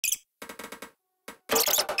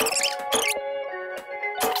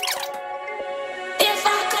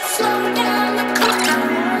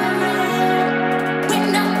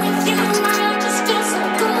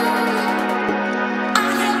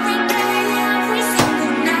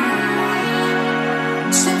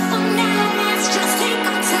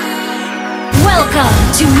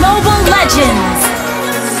to Mobile Legends!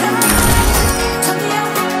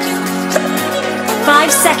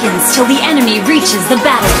 5 seconds till the enemy reaches the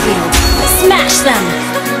battlefield. Smash them!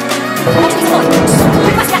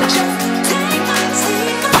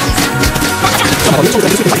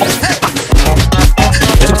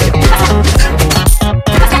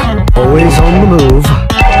 Always on the move.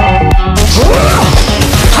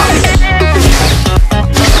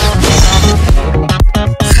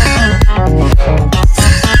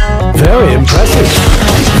 Very impressive.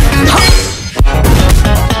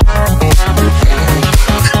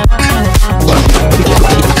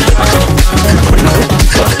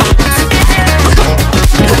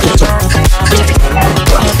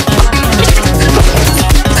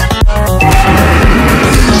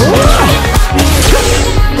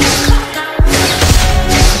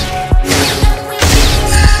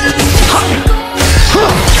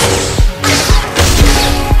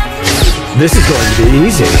 This is going to be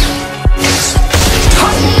easy.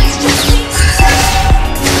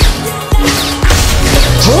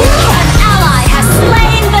 An ally has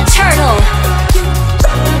slain the turtle!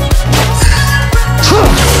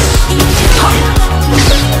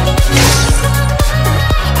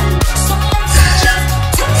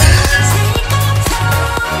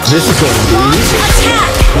 This is going to be easy.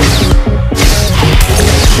 Attack!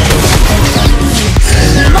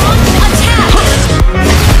 Launch attack!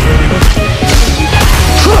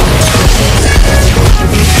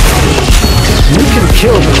 You can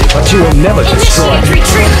kill me, but you will never destroy Initiate me.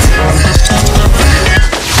 retreat!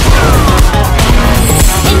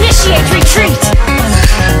 Initiate retreat!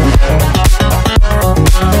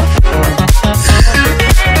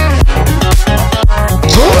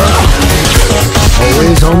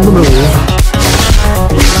 Always on the move.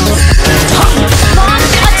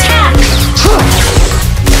 Launch attack!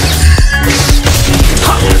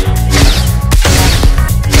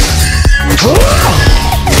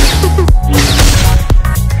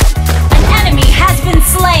 An enemy has been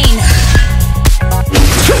slain!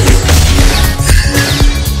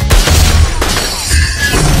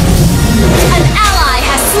 An ally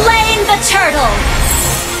has slain the turtle!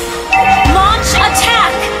 Launch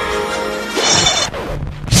attack!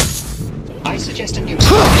 I suggest a new...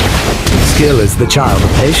 Skill is the child of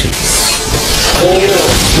patience.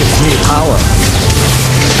 Gives me power.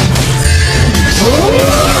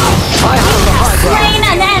 I have the high ground. Slain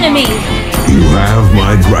an enemy! You have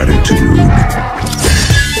my gratitude.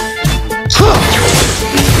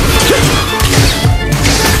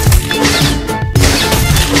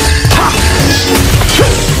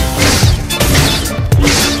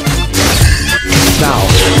 Now,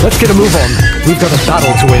 let's get a move on. We've got a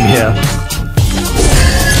battle to win here.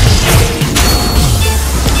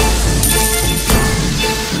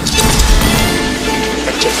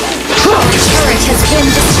 Turret has been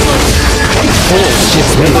destroyed. Force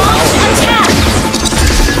gives me power. Attack!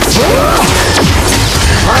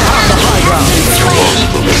 I have the high ground.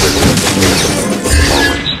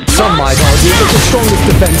 Some might argue that the strongest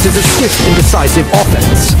defense is a swift and decisive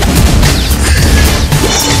offense.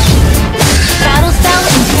 Battle spell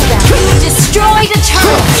and cooldown. Destroy the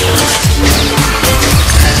turret!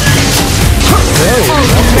 Very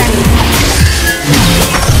Ultimate ready.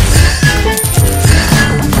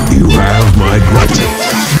 You have my gratitude.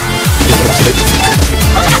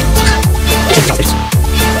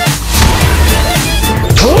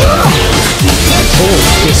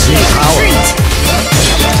 Force gives me power. Retreat!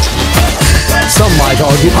 Some might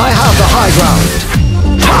argue I have the high ground.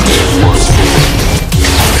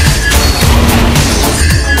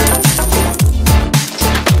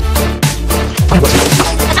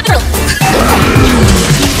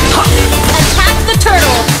 Attack the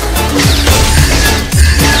turtle!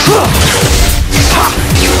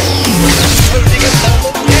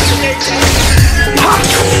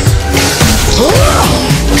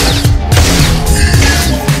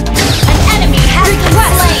 An enemy has been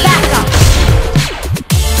slain! Backup!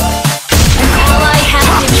 An ally has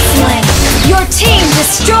been slain! Your team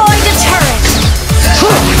destroyed the turret!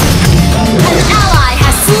 An ally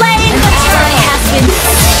has slain the turret! Has been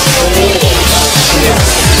slain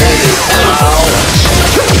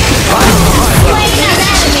an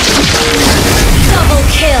enemy! Double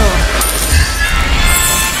kill!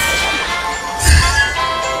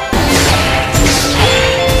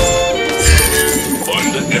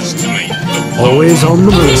 Underestimate the Always on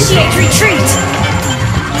the move. Initiate retreat!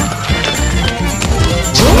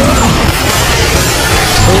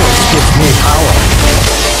 Force gives me power.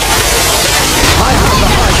 I have the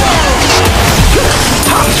high ground.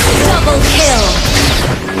 Double kill!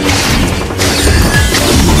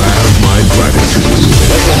 You have my gratitude.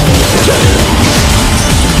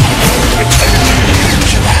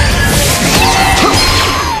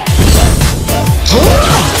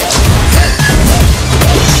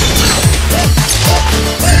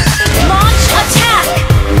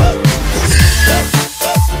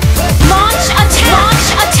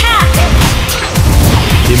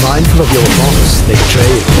 they betray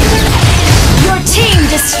you. Your team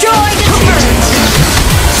destroyed a turret.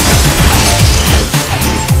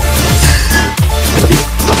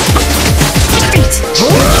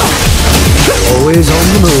 Always on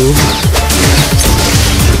the move.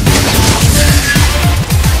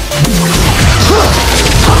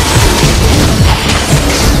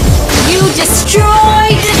 You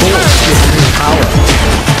destroyed the turret. Power.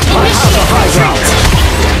 Initiate retreat.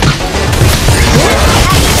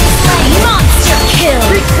 Monster kill.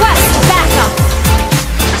 Request backup.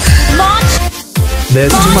 Launch.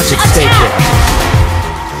 There's too much at stake here.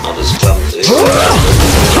 Not as clumsy.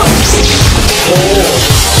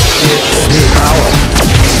 New power.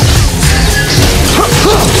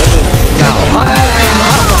 Now,